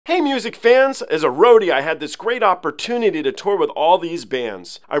Hey music fans, as a roadie I had this great opportunity to tour with all these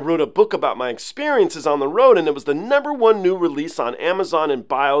bands. I wrote a book about my experiences on the road and it was the #1 new release on Amazon and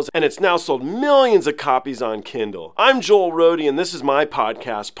Bios and it's now sold millions of copies on Kindle. I'm Joel Roadie and this is my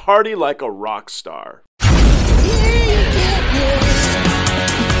podcast, Party Like a Rock Star.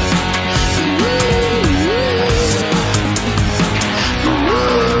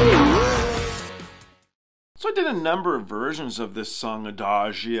 So I did a number of versions of this song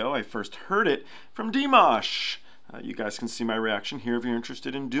Adagio. I first heard it from Dimash. You guys can see my reaction here if you're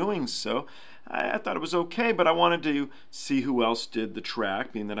interested in doing so. I thought it was okay, but I wanted to see who else did the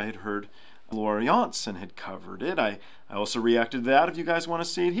track, being that I had heard Lara had covered it. I also reacted to that if you guys want to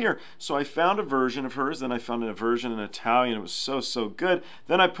see it here. So I found a version of hers, then I found a version in Italian. It was so good.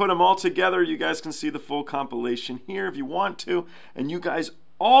 Then I put them all together. You guys can see the full compilation here if you want to. And you guys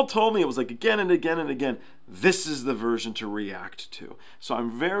all told me, it was like again and again and again, this is the version to react to. So I'm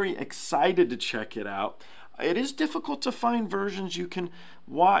very excited to check it out. It is difficult to find versions you can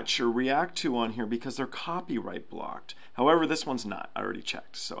watch or react to on here because they're copyright blocked. However, this one's not. I already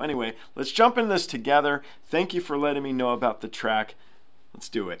checked. So anyway, let's jump into this together. Thank you for letting me know about the track. Let's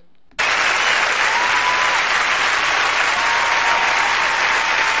do it.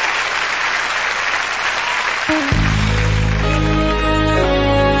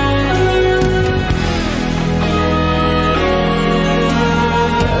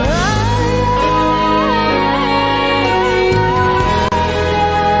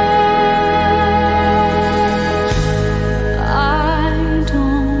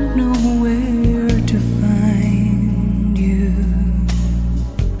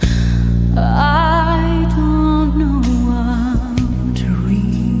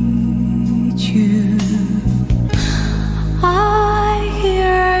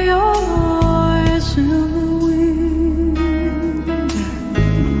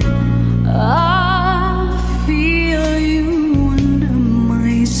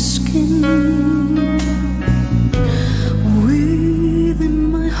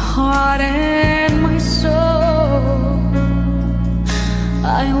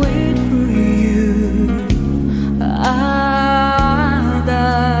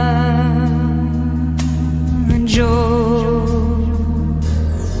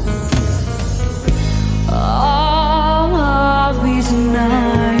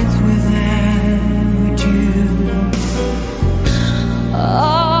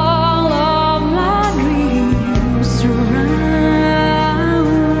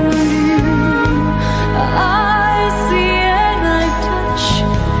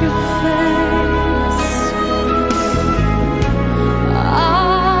 Your face.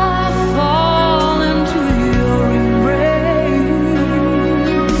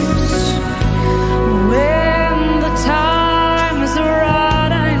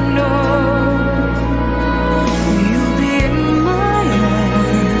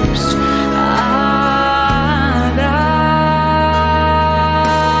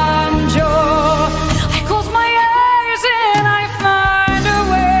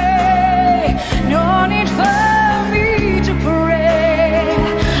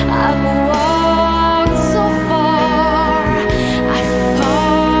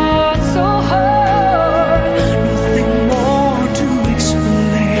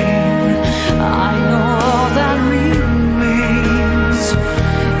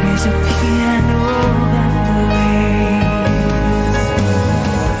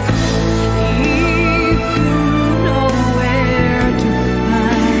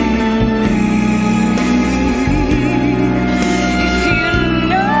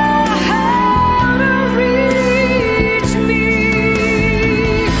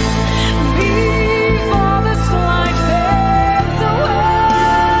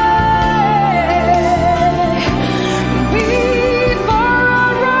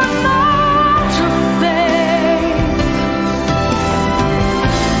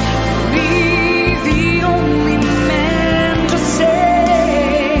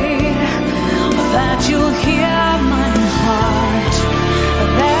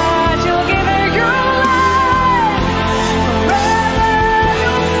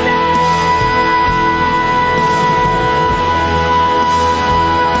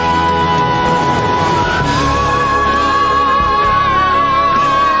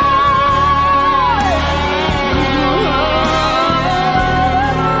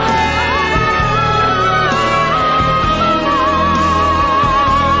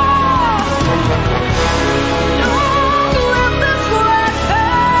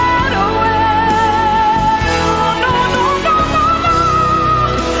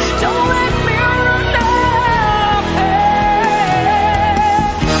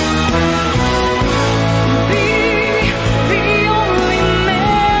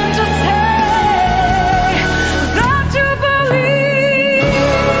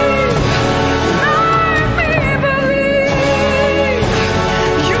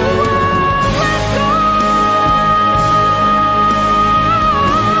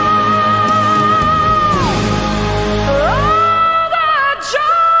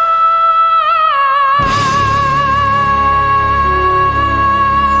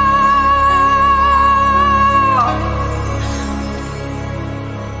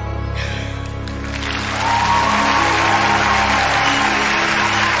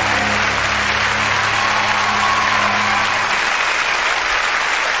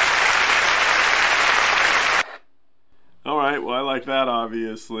 right? Well, I like that,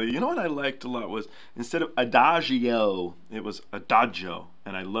 obviously. You know what I liked a lot was, instead of Adagio, it was Adagio.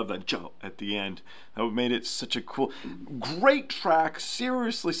 And I love that Joe at the end. That made it such a cool, great track.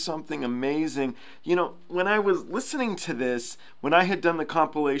 Seriously, something amazing. You know, when I was listening to this, when I had done the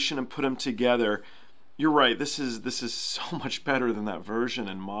compilation and put them together, you're right, this is so much better than that version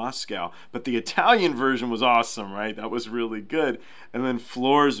in Moscow. But the Italian version was awesome, right? That was really good. And then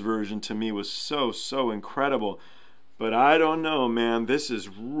Floor's version to me was so incredible. But I don't know, man. This is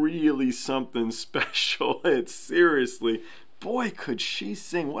really something special. It's seriously, boy, could she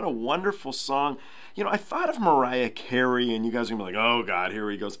sing. What a wonderful song. You know, I thought of Mariah Carey, and you guys are going to be like, oh, God, here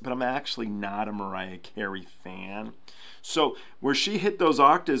he goes. But I'm actually not a Mariah Carey fan. So where she hit those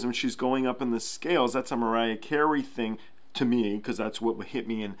octaves when she's going up in the scales, that's a Mariah Carey thing to me, because that's what hit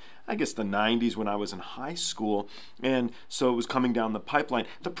me in, I guess, the 90s when I was in high school. And so it was coming down the pipeline.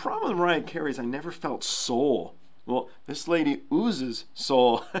 The problem with Mariah Carey is I never felt soul. Well, this lady oozes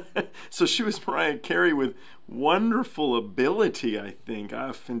soul. So she was Mariah Carey with wonderful ability, I think.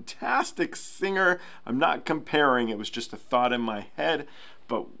 A fantastic singer. I'm not comparing. It was just a thought in my head.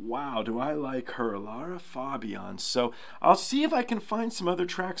 But wow, do I like her, Lara Fabian. So I'll see if I can find some other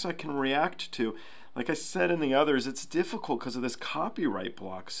tracks I can react to. Like I said in the others, it's difficult because of this copyright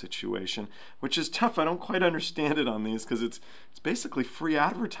block situation, which is tough. I don't quite understand it on these because it's basically free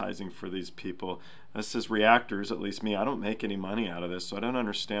advertising for these people. This is reactors, at least me. I don't make any money out of this, so I don't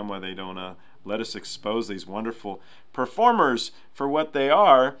understand why they don't let us expose these wonderful performers for what they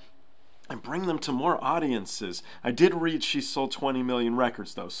are and bring them to more audiences. I did read she sold 20 million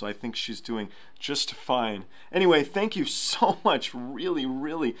records, though, so I think she's doing just fine. Anyway, thank you so much,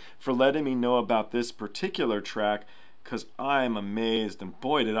 really, for letting me know about this particular track, because I'm amazed, and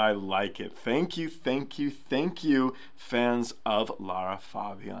boy, did I like it. Thank you, fans of Lara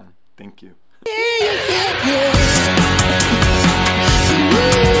Fabian. Thank you.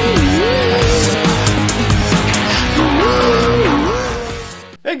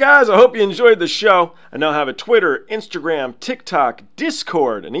 Hey guys, I hope you enjoyed the show. I now have a Twitter, Instagram, TikTok,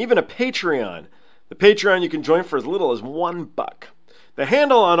 Discord, and even a Patreon. The Patreon you can join for as little as $1. The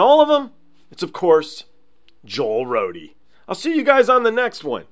handle on all of them, it's of course, Joel Roadie. I'll see you guys on the next one.